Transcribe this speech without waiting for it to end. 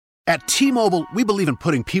At T-Mobile, we believe in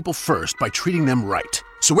putting people first by treating them right.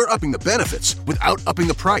 So we're upping the benefits without upping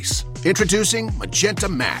the price. Introducing Magenta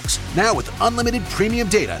Max, now with unlimited premium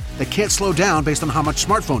data that can't slow down based on how much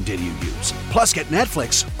smartphone data you use. Plus, get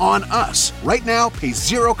Netflix on us. Right now, pay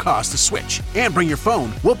zero cost to switch. And bring your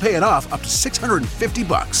phone, we'll pay it off up to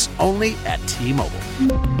 $650. Only at T-Mobile.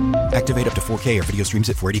 Activate up to 4K or video streams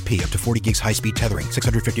at 480p. Up to 40 gigs high-speed tethering.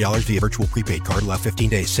 $650 via virtual prepaid card. Allow 15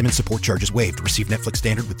 days. SIM and support charges waived. Receive Netflix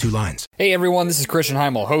standard with 2 lines. Hey everyone, this is Christian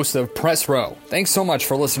Heimel, host of Press Row. Thanks so much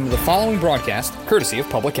for listening to the following broadcast, courtesy of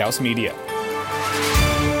Public House Media.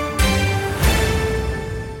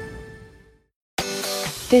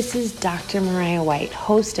 This is Dr. Mariah White,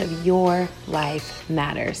 host of Your Life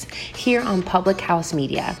Matters, here on Public House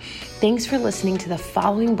Media. Thanks for listening to the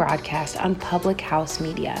following broadcast on Public House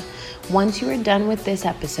Media. Once you are done with this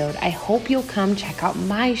episode, I hope you'll come check out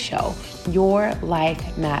my show, Your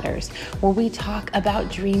Life Matters, where we talk about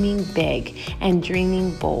dreaming big and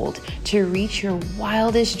dreaming bold to reach your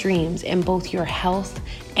wildest dreams in both your health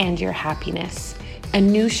and your happiness. A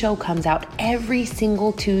new show comes out every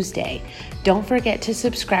single Tuesday. Don't forget to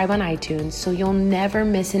subscribe on iTunes so you'll never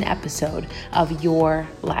miss an episode of Your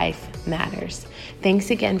Life Matters. Thanks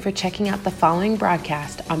again for checking out the following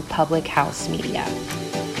broadcast on Public House Media.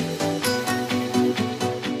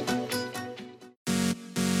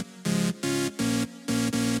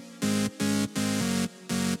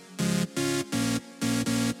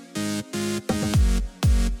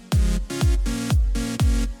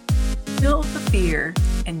 Feel the fear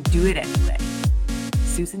and do it anyway.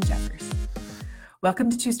 Susan Jeffers.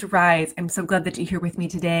 Welcome to Choose to Rise. I'm so glad that you're here with me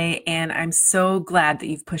today, and I'm so glad that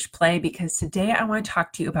you've pushed play because today I want to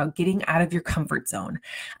talk to you about getting out of your comfort zone.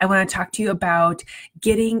 I want to talk to you about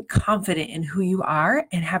getting confident in who you are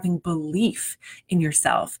and having belief in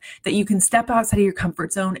yourself, that you can step outside of your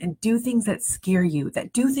comfort zone and do things that scare you,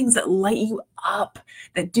 that do things that light you up,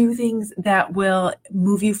 that do things that will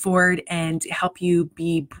move you forward and help you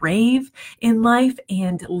be brave in life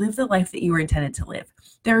and live the life that you were intended to live.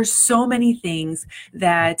 There are so many things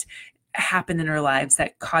that happen in our lives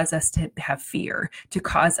that cause us to have fear, to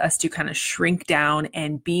cause us to kind of shrink down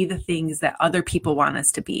and be the things that other people want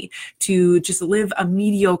us to be, to just live a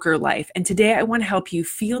mediocre life. And today I want to help you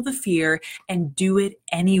feel the fear and do it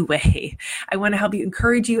anyway. I want to help you,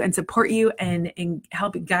 encourage you and support you and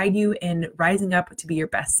help guide you in rising up to be your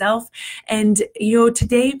best self. And,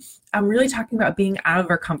 today I'm really talking about being out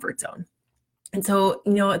of our comfort zone. And so,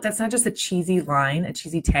 that's not just a cheesy line, a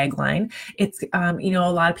cheesy tagline. It's, a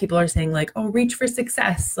lot of people are saying like, oh, reach for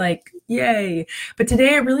success, like, yay. But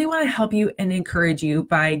today I really want to help you and encourage you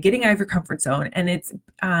by getting out of your comfort zone. And it's,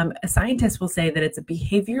 a scientist will say that it's a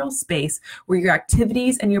behavioral space where your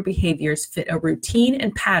activities and your behaviors fit a routine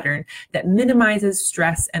and pattern that minimizes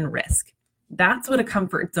stress and risk. That's what a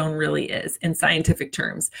comfort zone really is in scientific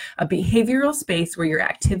terms, a behavioral space where your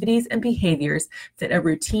activities and behaviors fit a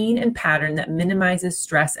routine and pattern that minimizes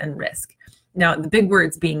stress and risk. Now, the big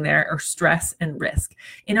words being there are stress and risk.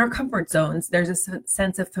 In our comfort zones, there's a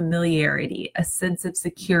sense of familiarity, a sense of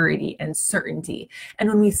security and certainty. And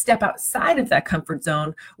when we step outside of that comfort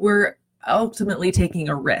zone, we're ultimately taking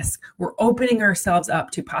a risk. We're opening ourselves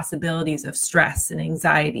up to possibilities of stress and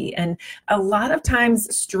anxiety. And a lot of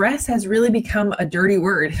times stress has really become a dirty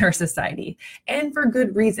word in our society, and for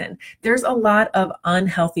good reason. There's a lot of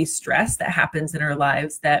unhealthy stress that happens in our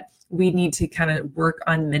lives that we need to kind of work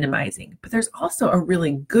on minimizing. But there's also a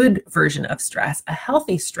really good version of stress, a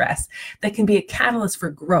healthy stress that can be a catalyst for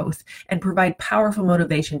growth and provide powerful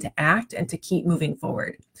motivation to act and to keep moving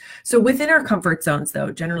forward. So within our comfort zones,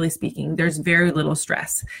 though, generally speaking, there's very little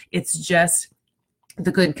stress. It's just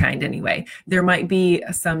the good kind anyway. There might be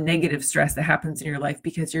some negative stress that happens in your life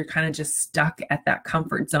because you're kind of just stuck at that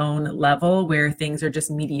comfort zone level where things are just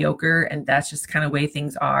mediocre and that's just kind of way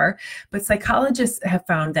things are. But psychologists have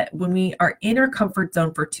found that when we are in our comfort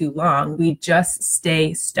zone for too long, we just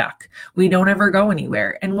stay stuck. We don't ever go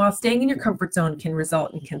anywhere. And while staying in your comfort zone can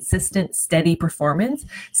result in consistent, steady performance,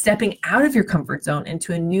 stepping out of your comfort zone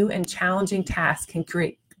into a new and challenging task can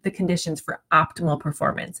create the conditions for optimal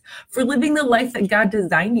performance, for living the life that God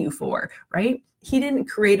designed you for, right? He didn't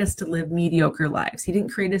create us to live mediocre lives. He didn't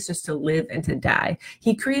create us just to live and to die.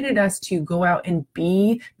 He created us to go out and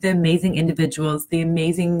be the amazing individuals, the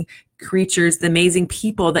amazing creatures, the amazing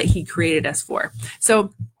people that he created us for.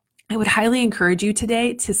 So I would highly encourage you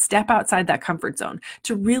today to step outside that comfort zone,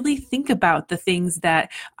 to really think about the things that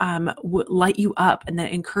light you up and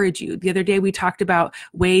that encourage you. The other day we talked about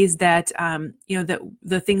ways that, that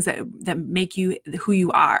the things that make you who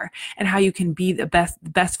you are and how you can be the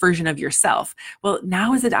best version of yourself. Well,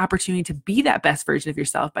 now is the opportunity to be that best version of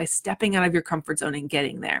yourself by stepping out of your comfort zone and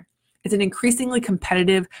getting there. It's an increasingly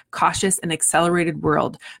competitive, cautious, and accelerated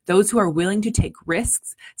world. Those who are willing to take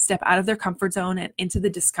risks, step out of their comfort zone and into the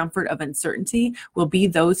discomfort of uncertainty will be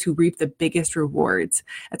those who reap the biggest rewards.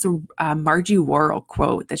 That's a Margie Worrell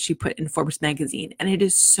quote that she put in Forbes magazine. And it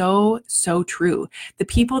is so, so true. The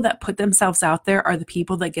people that put themselves out there are the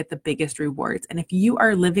people that get the biggest rewards. And if you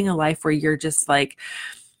are living a life where you're just like,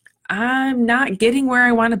 I'm not getting where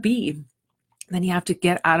I want to be, then you have to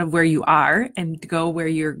get out of where you are and go where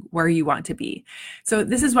you want to be. So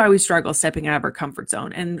this is why we struggle stepping out of our comfort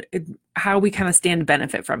zone and how we kind of stand to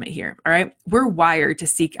benefit from it here. All right. We're wired to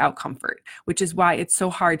seek out comfort, which is why it's so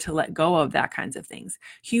hard to let go of that kinds of things.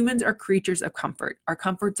 Humans are creatures of comfort. Our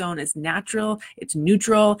comfort zone is natural. It's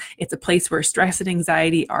neutral. It's a place where stress and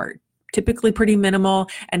anxiety are typically pretty minimal,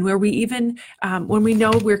 and where we even, when we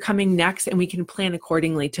know we're coming next and we can plan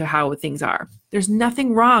accordingly to how things are. There's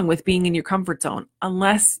nothing wrong with being in your comfort zone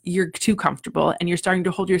unless you're too comfortable and you're starting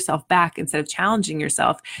to hold yourself back instead of challenging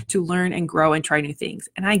yourself to learn and grow and try new things.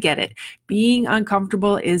 And I get it. Being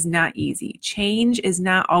uncomfortable is not easy. Change is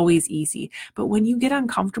not always easy. But when you get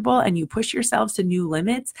uncomfortable and you push yourselves to new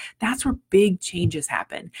limits, that's where big changes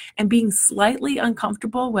happen. And being slightly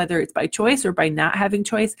uncomfortable, whether it's by choice or by not having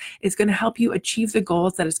choice, is going to help you achieve the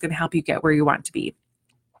goals that is going to help you get where you want to be.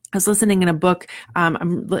 I was listening in a book.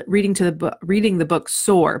 I'm reading the book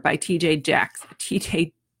Soar by T.D. Jakes,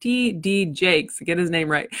 get his name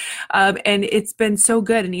right. And it's been so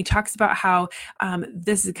good. And he talks about how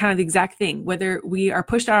this is kind of the exact thing, whether we are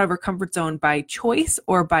pushed out of our comfort zone by choice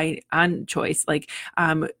or by unchoice, like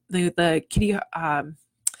the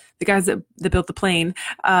guys that built the plane,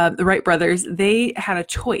 the Wright brothers, they had a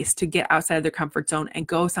choice to get outside of their comfort zone and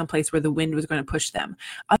go someplace where the wind was going to push them.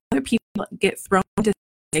 Other people get thrown into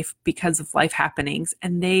life because of life happenings,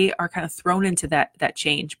 and they are kind of thrown into that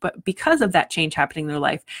change. But because of that change happening in their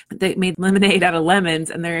life, they made lemonade out of lemons,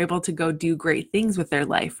 and they're able to go do great things with their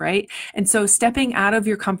life, right? And so stepping out of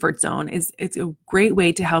your comfort zone it's a great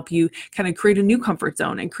way to help you kind of create a new comfort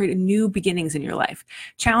zone and create new beginnings in your life.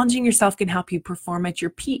 Challenging yourself can help you perform at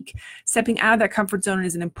your peak. Stepping out of that comfort zone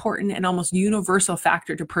is an important and almost universal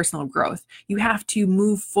factor to personal growth. You have to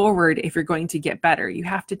move forward if you're going to get better. You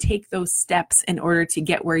have to take those steps in order to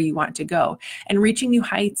get where you want to go. And reaching new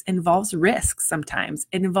heights involves risks sometimes.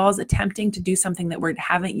 It involves attempting to do something that we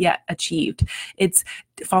haven't yet achieved. It's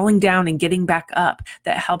falling down and getting back up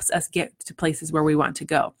that helps us get to places where we want to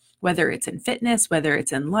go. Whether it's in fitness, whether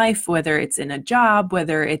it's in life, whether it's in a job,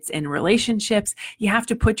 whether it's in relationships, you have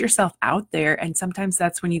to put yourself out there. And sometimes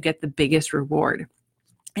that's when you get the biggest reward.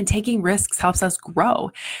 And taking risks helps us grow.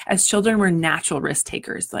 As children, we're natural risk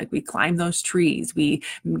takers. Like we climb those trees, we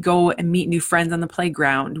go and meet new friends on the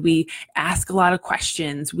playground, we ask a lot of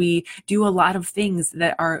questions, we do a lot of things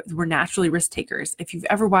we're naturally risk takers. If you've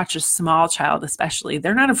ever watched a small child, especially,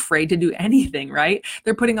 they're not afraid to do anything, right?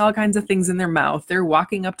 They're putting all kinds of things in their mouth. They're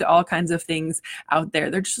walking up to all kinds of things out there.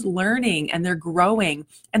 They're just learning and they're growing.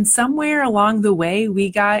 And somewhere along the way, we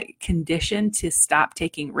got conditioned to stop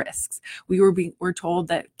taking risks. We're told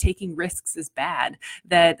that taking risks is bad,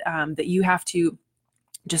 that you have to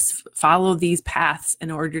just follow these paths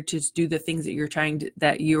in order to do the things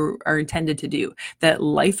that you are intended to do, that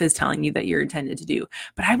life is telling you that you're intended to do.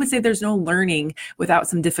 But I would say there's no learning without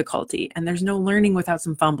some difficulty, and there's no learning without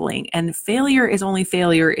some fumbling. And failure is only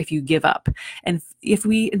failure if you give up. And if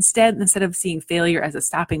we instead of seeing failure as a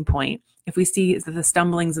stopping point, if we see the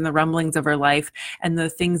stumblings and the rumblings of our life and the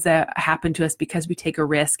things that happen to us because we take a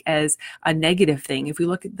risk as a negative thing, if we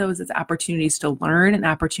look at those as opportunities to learn and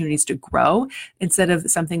opportunities to grow instead of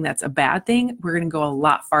something that's a bad thing, we're going to go a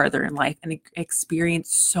lot farther in life and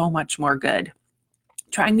experience so much more good.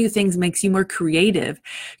 Trying new things makes you more creative.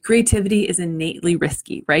 Creativity is innately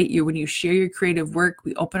risky, right? When you share your creative work,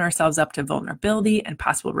 we open ourselves up to vulnerability and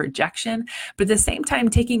possible rejection. But at the same time,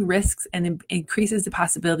 taking risks and increases the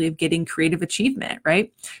possibility of getting creative achievement,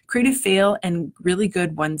 right? Creative fail and really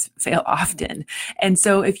good ones fail often. And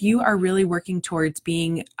so if you are really working towards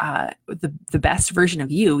being the best version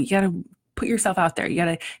of you, you got to put yourself out there. You got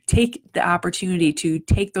to take the opportunity to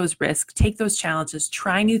take those risks, take those challenges,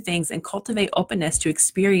 try new things, and cultivate openness to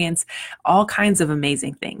experience all kinds of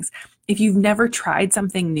amazing things. If you've never tried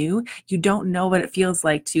something new, you don't know what it feels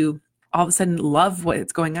like to all of a sudden love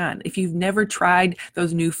what's going on. If you've never tried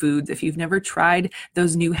those new foods, if you've never tried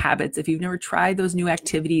those new habits, if you've never tried those new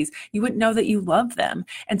activities, you wouldn't know that you love them.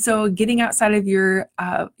 And so getting outside of your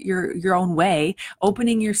own way,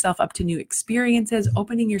 opening yourself up to new experiences,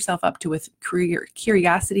 opening yourself up to with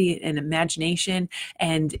curiosity and imagination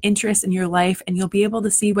and interest in your life, and you'll be able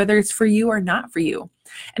to see whether it's for you or not for you.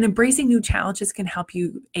 And embracing new challenges can help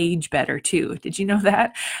you age better too. Did you know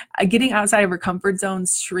that? Getting outside of our comfort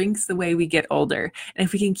zones shrinks the way we get older. And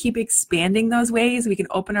if we can keep expanding those ways, we can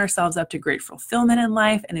open ourselves up to great fulfillment in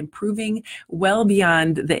life and improving well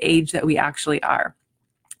beyond the age that we actually are.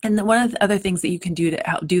 And one of the other things that you can do to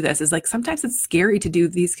help do this is, like, sometimes it's scary to do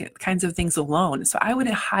these kinds of things alone. So I would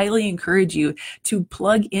highly encourage you to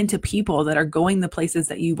plug into people that are going the places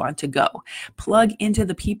that you want to go. Plug into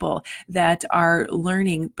the people that are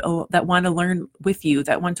learning, that want to learn with you,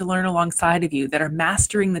 that want to learn alongside of you, that are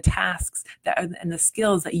mastering the tasks and the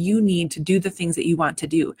skills that you need to do the things that you want to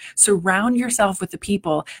do. Surround yourself with the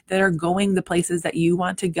people that are going the places that you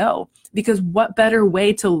want to go. Because what better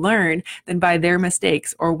way to learn than by their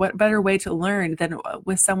mistakes, or what better way to learn than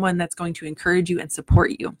with someone that's going to encourage you and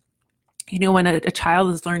support you? You know, when a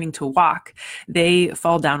child is learning to walk, they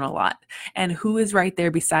fall down a lot. And who is right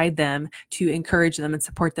there beside them to encourage them and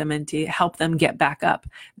support them and to help them get back up?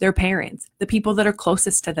 Their parents, the people that are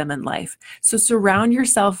closest to them in life. So surround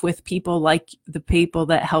yourself with people like the people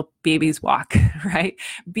that help babies walk, right?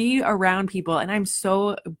 Be around people. And I'm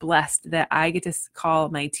so blessed that I get to call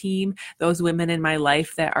my team those women in my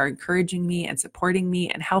life that are encouraging me and supporting me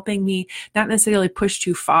and helping me not necessarily push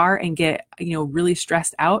too far and get, really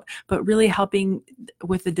stressed out, but really helping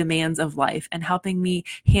with the demands of life and helping me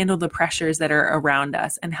handle the pressures that are around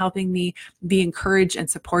us and helping me be encouraged and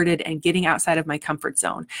supported and getting outside of my comfort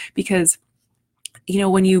zone. Because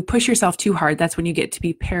when you push yourself too hard, that's when you get to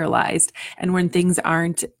be paralyzed and when things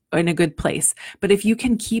aren't in a good place. But if you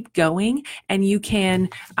can keep going and you can,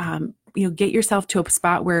 get yourself to a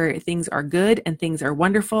spot where things are good and things are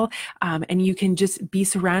wonderful, and you can just be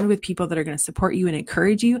surrounded with people that are going to support you and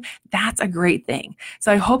encourage you, that's a great thing.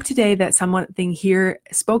 So I hope today that something here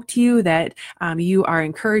spoke to you, that you are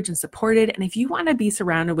encouraged and supported. And if you want to be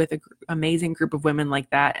surrounded with an amazing group of women like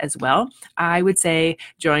that as well, I would say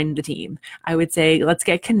join the team. I would say let's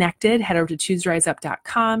get connected. Head over to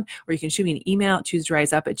chooseriseup.com, or you can shoot me an email at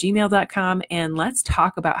chooseriseup@gmail.com, and let's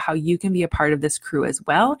talk about how you can be a part of this crew as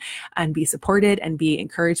well, and be supported and be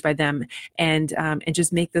encouraged by them, and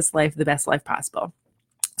just make this life the best life possible.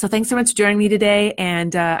 So thanks so much for joining me today,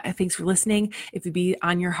 and thanks for listening. If it'd be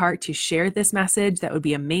on your heart to share this message, that would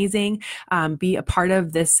be amazing. Be a part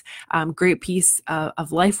of this great piece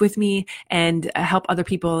of life with me, and help other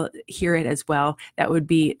people hear it as well. That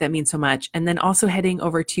means so much. And then also heading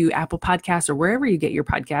over to Apple Podcasts or wherever you get your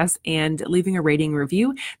podcasts and leaving a rating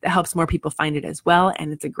review. That helps more people find it as well,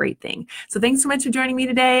 and it's a great thing. So thanks so much for joining me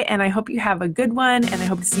today, and I hope you have a good one, and I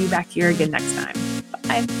hope to see you back here again next time.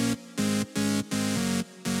 Bye.